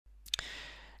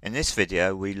In this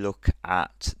video we look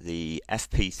at the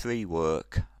FP3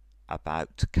 work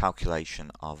about calculation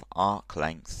of arc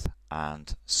length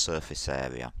and surface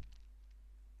area.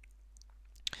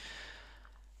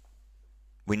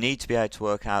 We need to be able to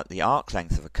work out the arc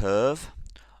length of a curve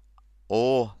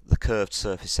or the curved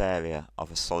surface area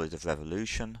of a solid of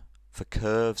revolution for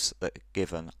curves that are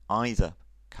given either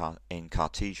in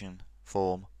Cartesian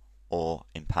form or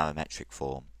in parametric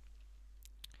form.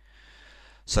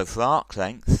 So for arc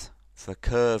length, for a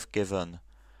curve given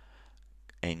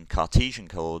in Cartesian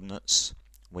coordinates,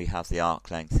 we have the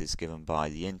arc length is given by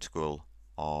the integral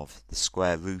of the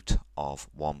square root of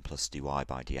 1 plus dy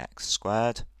by dx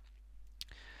squared.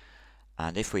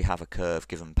 And if we have a curve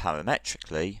given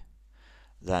parametrically,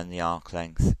 then the arc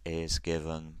length is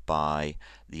given by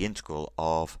the integral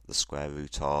of the square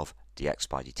root of dx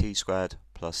by dt squared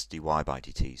plus dy by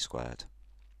dt squared.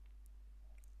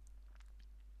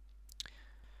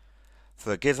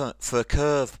 For a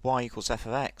curve y equals f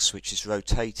of x, which is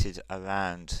rotated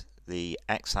around the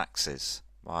x-axis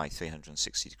by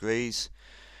 360 degrees,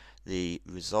 the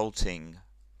resulting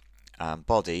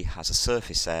body has a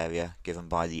surface area given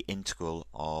by the integral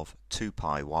of 2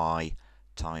 pi y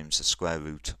times the square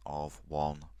root of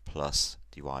 1 plus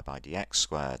dy by dx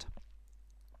squared.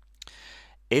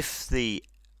 If the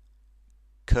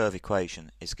curve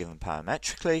equation is given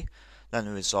parametrically, then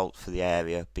the result for the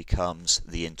area becomes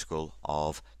the integral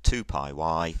of 2 pi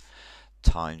y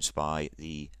times by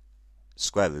the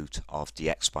square root of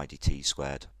dx by dt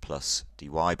squared plus dy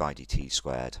by dt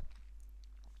squared.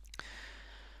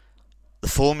 The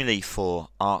formulae for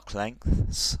arc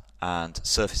lengths and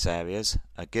surface areas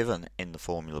are given in the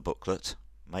formula booklet.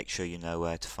 Make sure you know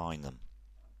where to find them.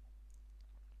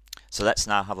 So let's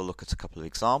now have a look at a couple of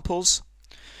examples.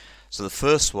 So the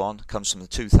first one comes from the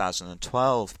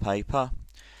 2012 paper,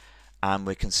 and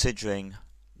we're considering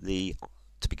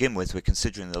to begin with, we're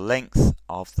considering the length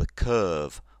of the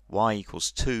curve y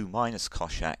equals 2 minus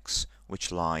cos x,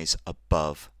 which lies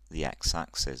above the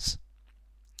x-axis.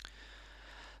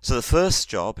 So the first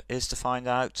job is to find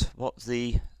out what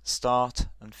the start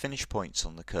and finish points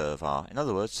on the curve are. In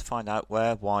other words, to find out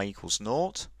where y equals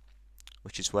 0,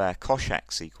 which is where cos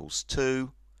x equals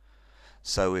 2.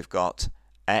 So we've got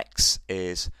x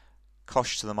is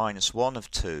cos to the minus 1 of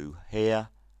 2 here,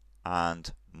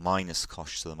 and minus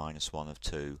cos to the minus 1 of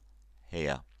 2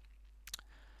 here.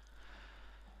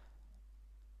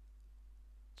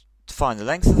 To find the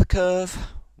length of the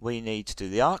curve, we need to do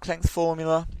the arc length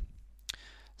formula.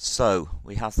 So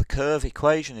we have the curve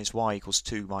equation is y equals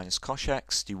 2 minus cos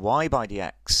x, dy by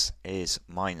dx is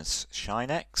minus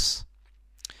sin x.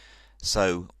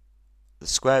 So the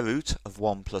square root of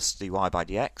 1 plus dy by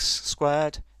dx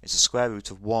squared is the square root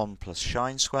of 1 plus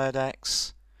sin squared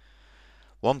x.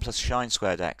 1 plus sin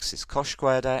squared x is cos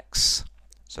squared x.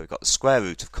 So we've got the square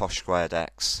root of cos squared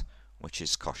x, which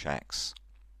is cos x.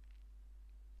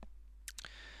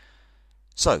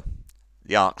 So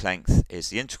the arc length is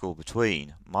the integral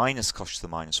between minus cos to the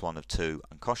minus 1 of 2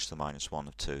 and cos to the minus 1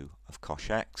 of 2 of cos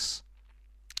x.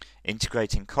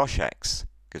 Integrating cos x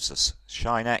gives us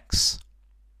sin x.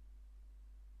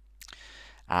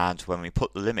 And when we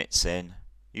put the limits in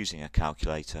using a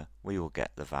calculator, we will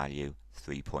get the value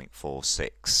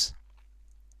 3.46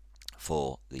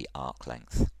 for the arc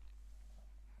length.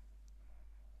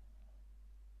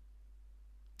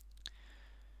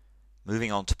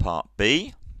 Moving on to part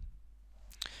B.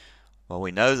 Well,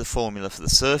 we know the formula for the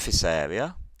surface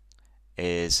area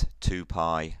is 2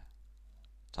 pi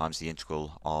times the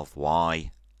integral of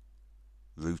y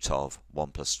root of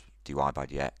 1 plus dy by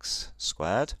dx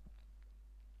squared.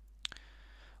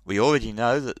 We already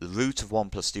know that the root of 1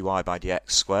 plus dy by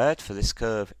dx squared for this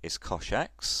curve is cos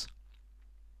x.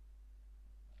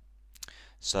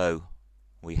 So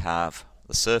we have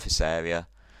the surface area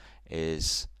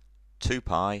is 2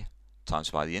 pi times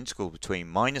by the integral between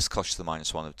minus cos to the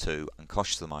minus 1 of 2 and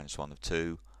cos to the minus 1 of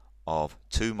 2 of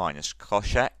 2 minus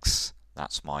cos x,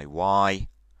 that's my y,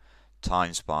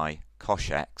 times by cos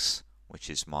x, which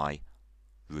is my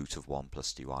root of 1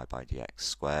 plus dy by dx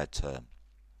squared term.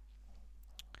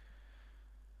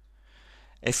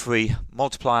 If we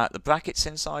multiply out the brackets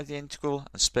inside the integral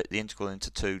and split the integral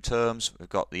into two terms, we've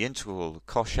got the integral of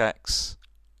cos x.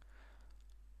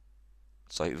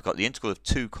 So we've got the integral of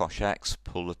 2 cos x,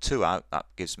 pull the 2 out, that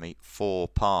gives me 4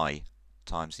 pi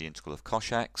times the integral of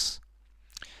cos x.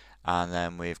 And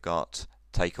then we've got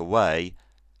take away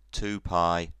 2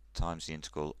 pi times the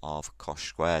integral of cos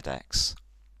squared x.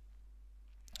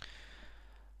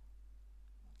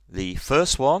 The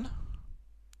first one,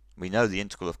 we know the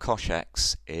integral of cos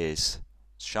x is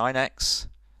sin x,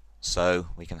 so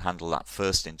we can handle that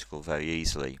first integral very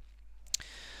easily.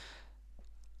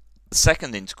 The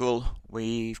second integral,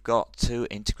 we've got to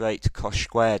integrate cos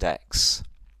squared x.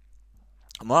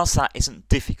 And whilst that isn't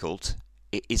difficult,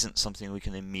 it isn't something we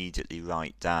can immediately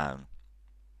write down.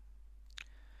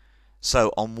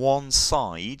 So on one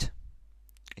side,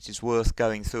 it is worth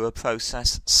going through a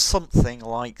process something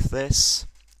like this.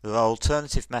 There are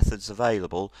alternative methods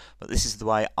available, but this is the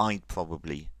way I'd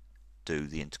probably do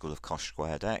the integral of cos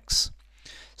squared x.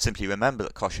 Simply remember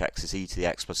that cos x is e to the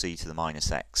x plus e to the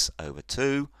minus x over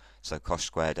 2, so cos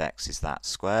squared x is that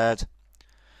squared.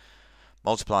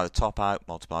 Multiply the top out,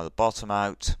 multiply the bottom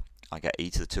out, I get e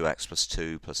to the 2x plus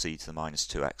 2 plus e to the minus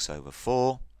 2x over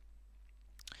 4,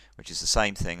 which is the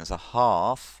same thing as a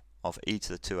half of e to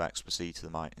the 2x plus e to the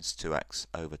minus 2x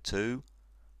over 2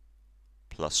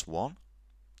 plus 1.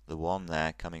 The 1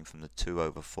 there coming from the 2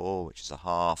 over 4, which is a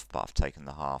half, but I've taken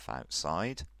the half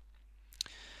outside.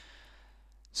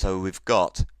 So we've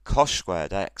got cos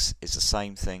squared x is the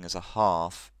same thing as a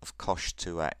half of cos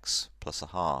 2x plus a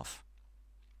half.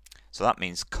 So that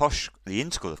means the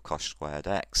integral of cos squared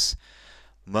x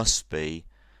must be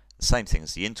the same thing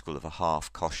as the integral of a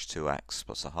half cos 2x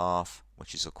plus a half,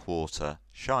 which is a quarter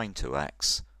sin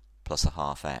 2x plus a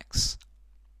half x.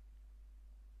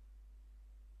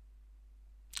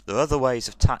 There are other ways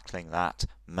of tackling that.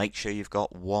 Make sure you've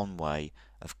got one way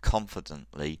of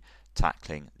confidently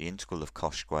tackling the integral of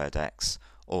cos squared x,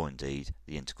 or indeed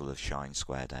the integral of sin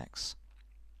squared x.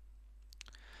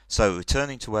 So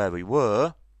returning to where we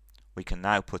were, we can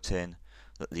now put in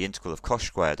that the integral of cos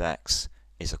squared x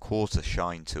is a quarter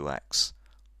sin 2x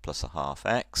plus a half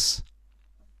x.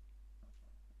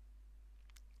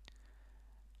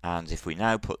 And if we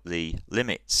now put the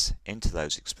limits into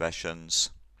those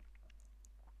expressions,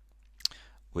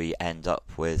 we end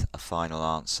up with a final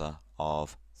answer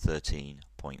of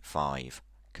 13.5,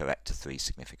 correct to 3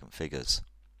 significant figures.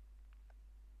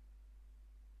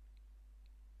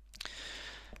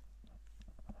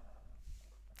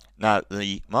 Now,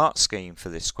 the mark scheme for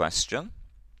this question,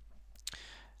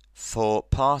 for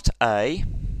part A,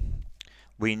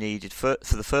 we needed for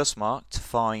the first mark to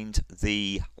find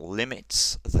the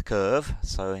limits of the curve,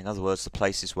 so in other words the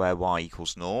places where y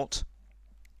equals 0.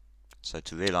 So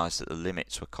to realise that the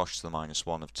limits were cos to the minus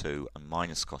 1 of 2 and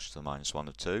minus cos to the minus 1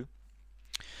 of 2,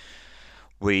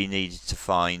 we needed to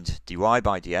find dy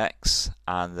by dx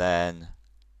and then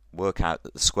work out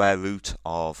that the square root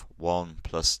of 1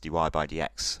 plus dy by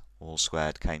dx all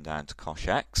squared came down to cos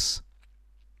x,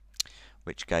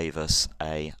 which gave us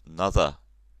another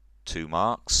 2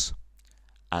 marks,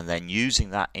 and then using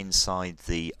that inside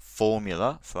the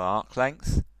formula for arc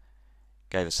length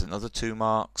gave us another 2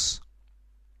 marks,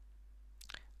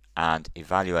 and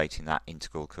evaluating that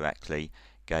integral correctly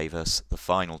gave us the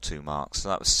final 2 marks. So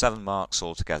that was 7 marks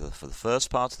altogether for the first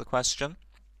part of the question.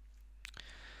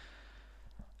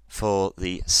 For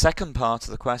the second part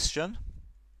of the question,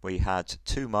 we had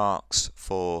 2 marks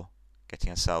for getting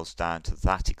ourselves down to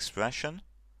that expression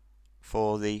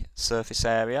for the surface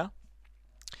area.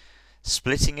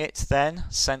 Splitting it then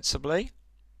sensibly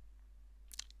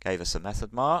gave us a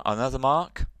method mark, another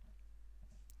mark.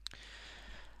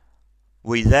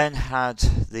 We then had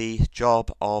the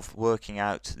job of working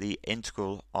out the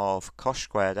integral of cos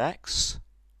squared x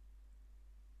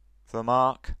for a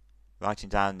mark, writing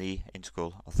down the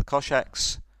integral of the cos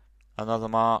x, another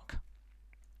mark,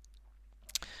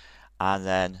 and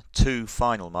then 2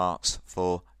 final marks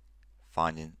for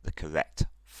finding the correct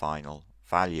final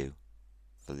value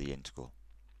for the integral.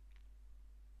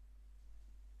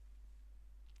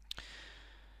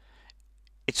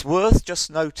 It's worth just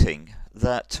noting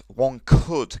that one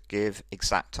could give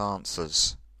exact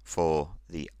answers for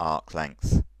the arc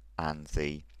length and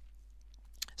the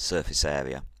surface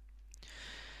area.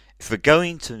 If we're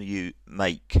going to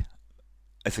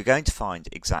find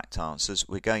exact answers,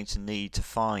 we're going to need to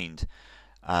find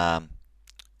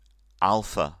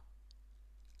alpha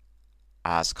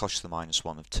as cos to the minus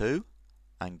 1 of 2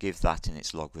 and give that in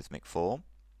its logarithmic form.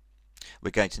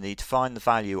 We're going to need to find the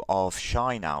value of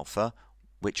sin alpha,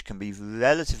 which can be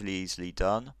relatively easily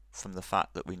done from the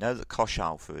fact that we know that cos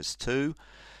alpha is 2,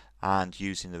 and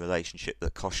using the relationship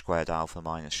that cos squared alpha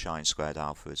minus sin squared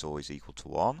alpha is always equal to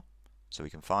 1. So we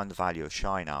can find the value of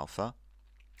sin alpha.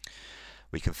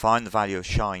 We can find the value of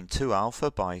sin 2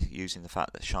 alpha by using the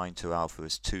fact that sin 2 alpha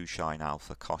is 2 sin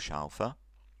alpha cos alpha.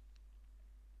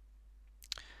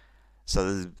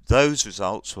 So those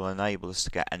results will enable us to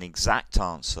get an exact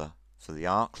answer for the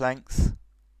arc length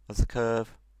of the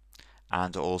curve,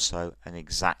 and also an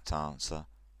exact answer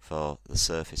for the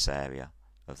surface area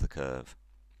of the curve.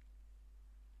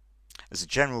 As a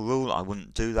general rule, I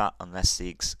wouldn't do that unless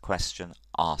the question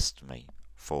asked me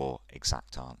for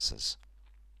exact answers.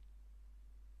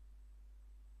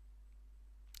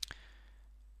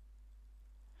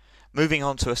 Moving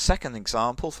on to a second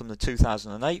example from the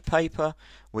 2008 paper,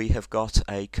 we have got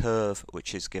a curve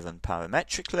which is given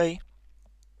parametrically.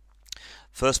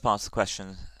 First part of the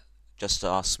question just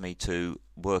asks me to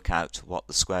work out what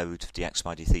the square root of dx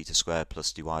by d theta squared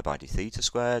plus dy by d theta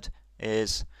squared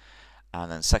is, and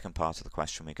then the second part of the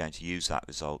question we're going to use that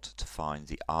result to find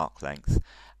the arc length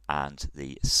and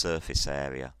the surface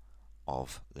area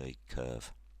of the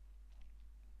curve.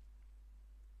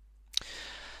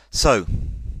 So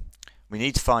we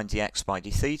need to find dx by d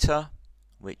theta,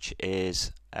 which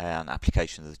is an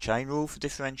application of the chain rule for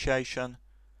differentiation.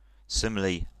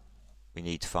 Similarly, we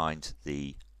need to find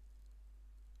the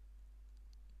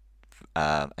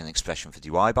an expression for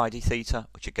dy by d theta,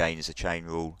 which again is a chain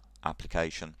rule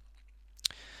application.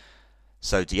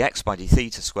 So dx by d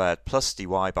theta squared plus dy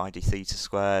by d theta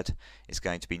squared is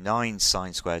going to be 9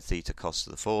 sine squared theta cos to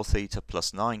the 4 theta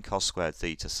plus 9 cos squared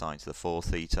theta sine to the 4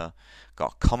 theta.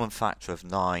 Got a common factor of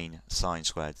 9 sine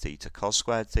squared theta cos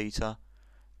squared theta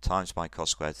times by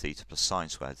cos squared theta plus sine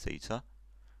squared theta.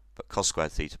 But cos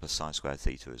squared theta plus sine squared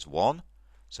theta is 1.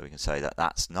 So we can say that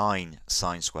that's 9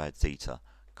 sine squared theta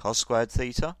cos squared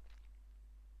theta.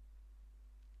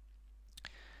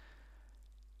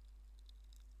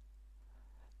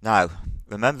 Now,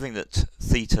 remembering that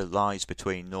theta lies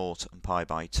between 0 and pi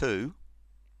by 2,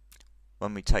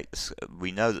 when we take this,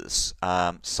 we know that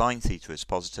sine theta is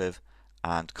positive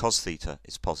and cos theta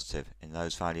is positive in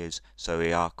those values, so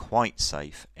we are quite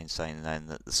safe in saying then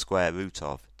that the square root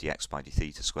of dx by d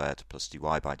theta squared plus dy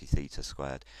by d theta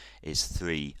squared is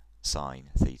 3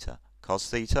 sine theta cos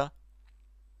theta.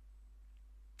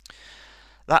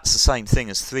 That's the same thing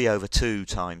as 3 over 2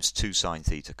 times 2 sine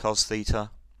theta cos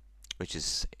theta, which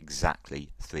is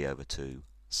exactly 3 over 2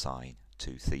 sine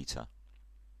 2 theta.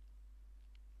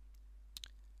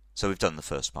 So we've done the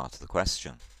first part of the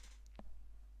question.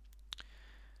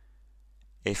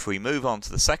 If we move on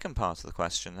to the second part of the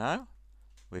question now,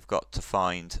 we've got to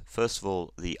find, first of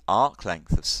all, the arc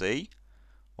length of C.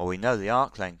 Well, we know the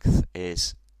arc length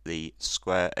is the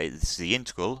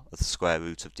integral of the square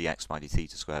root of dx by d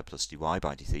theta squared plus dy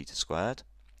by d theta squared.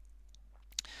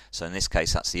 So in this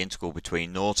case, that's the integral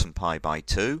between 0 and pi by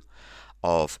 2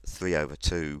 of 3 over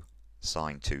 2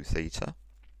 sine 2 theta.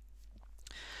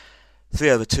 3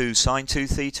 over 2 sine 2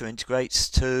 theta integrates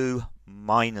to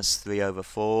minus 3 over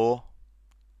 4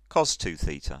 cos 2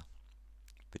 theta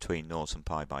between 0 and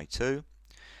pi by 2.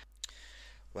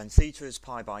 When theta is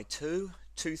pi by 2,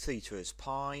 2 theta is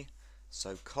pi,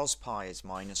 so cos pi is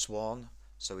minus 1,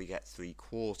 so we get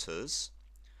 3/4.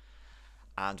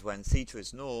 And when theta is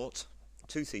 0,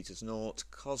 2 theta is 0,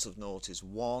 cos of 0 is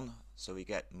 1, so we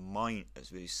get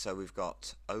so we've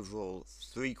got overall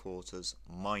 3/4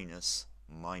 minus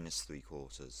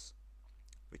 3/4,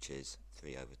 which is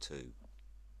 3 over 2.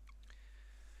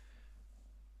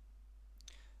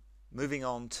 Moving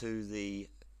on to the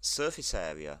surface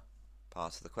area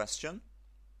part of the question.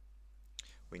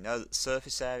 We know that the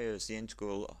surface area is the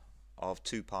integral of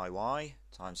 2 pi y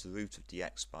times the root of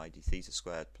dx by d theta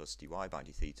squared plus dy by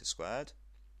d theta squared.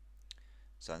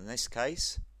 So in this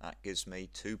case, that gives me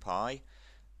 2 pi,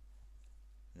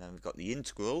 and then we've got the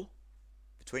integral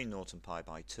between 0 and pi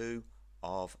by 2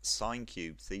 of sine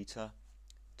cubed theta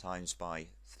times by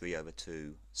 3 over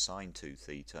 2 sine 2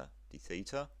 theta d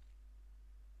theta.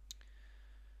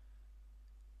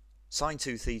 Sine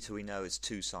 2 theta we know is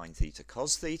 2 sine theta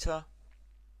cos theta.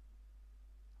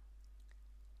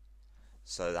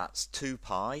 So that's 2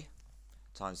 pi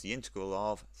times the integral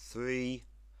of 3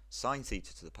 sine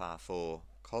theta to the power 4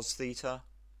 cos theta,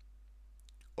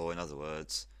 or in other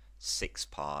words, 6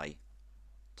 pi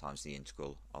times the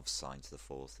integral of sine to the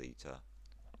 4 theta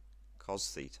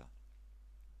cos theta.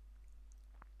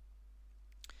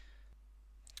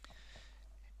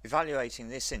 Evaluating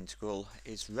this integral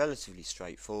is relatively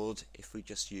straightforward if we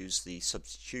just use the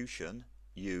substitution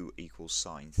u equals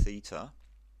sine theta.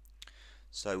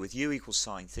 So with u equals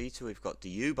sine theta, we've got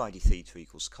du by d theta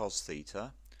equals cos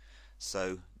theta.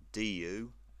 So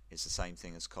du is the same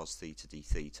thing as cos theta d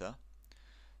theta.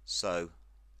 So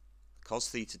cos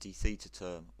theta d theta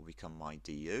term will become my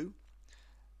du.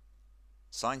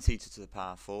 Sine theta to the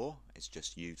power 4 is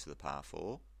just u to the power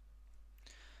 4.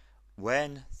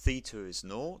 When theta is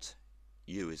 0,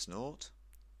 u is 0,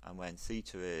 and when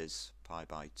theta is pi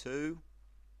by 2,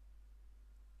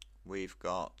 we've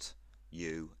got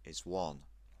u is 1.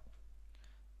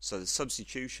 So the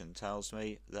substitution tells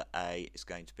me that a is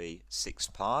going to be 6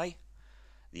 pi,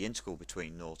 the integral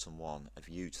between 0 and 1 of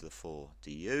u to the 4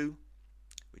 du,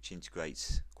 which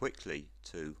integrates quickly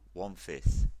to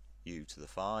 1/5 u to the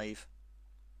 5.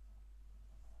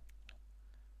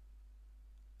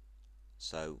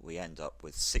 So we end up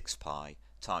with 6 pi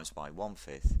times by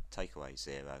 1/5, take away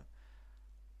 0.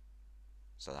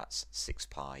 So that's 6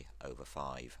 pi over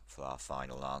 5 for our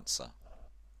final answer.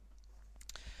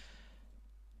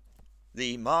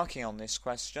 The marking on this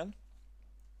question,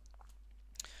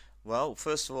 well,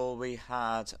 first of all we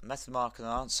had method mark and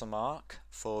answer mark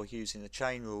for using the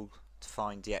chain rule to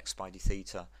find dx by d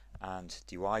theta and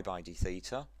dy by d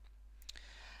theta,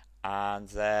 and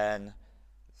then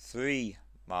 3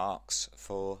 marks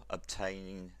for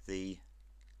obtaining the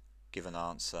given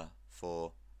answer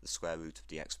for the square root of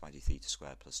dx by d theta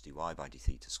squared plus dy by d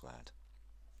theta squared.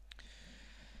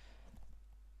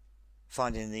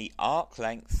 Finding the arc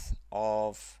length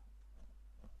of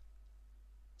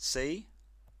C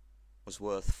was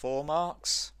worth 4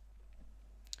 marks,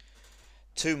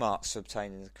 2 marks for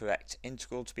obtaining the correct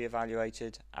integral to be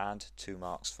evaluated, and 2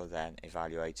 marks for then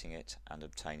evaluating it and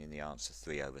obtaining the answer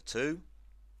 3/2.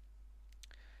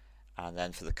 And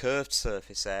then for the curved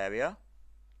surface area,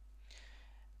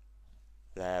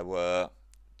 there were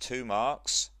 2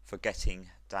 marks for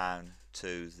getting down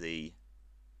to the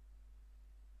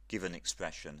given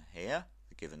expression here,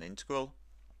 the given integral,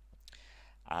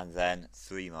 and then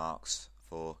 3 marks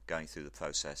for going through the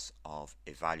process of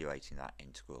evaluating that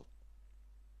integral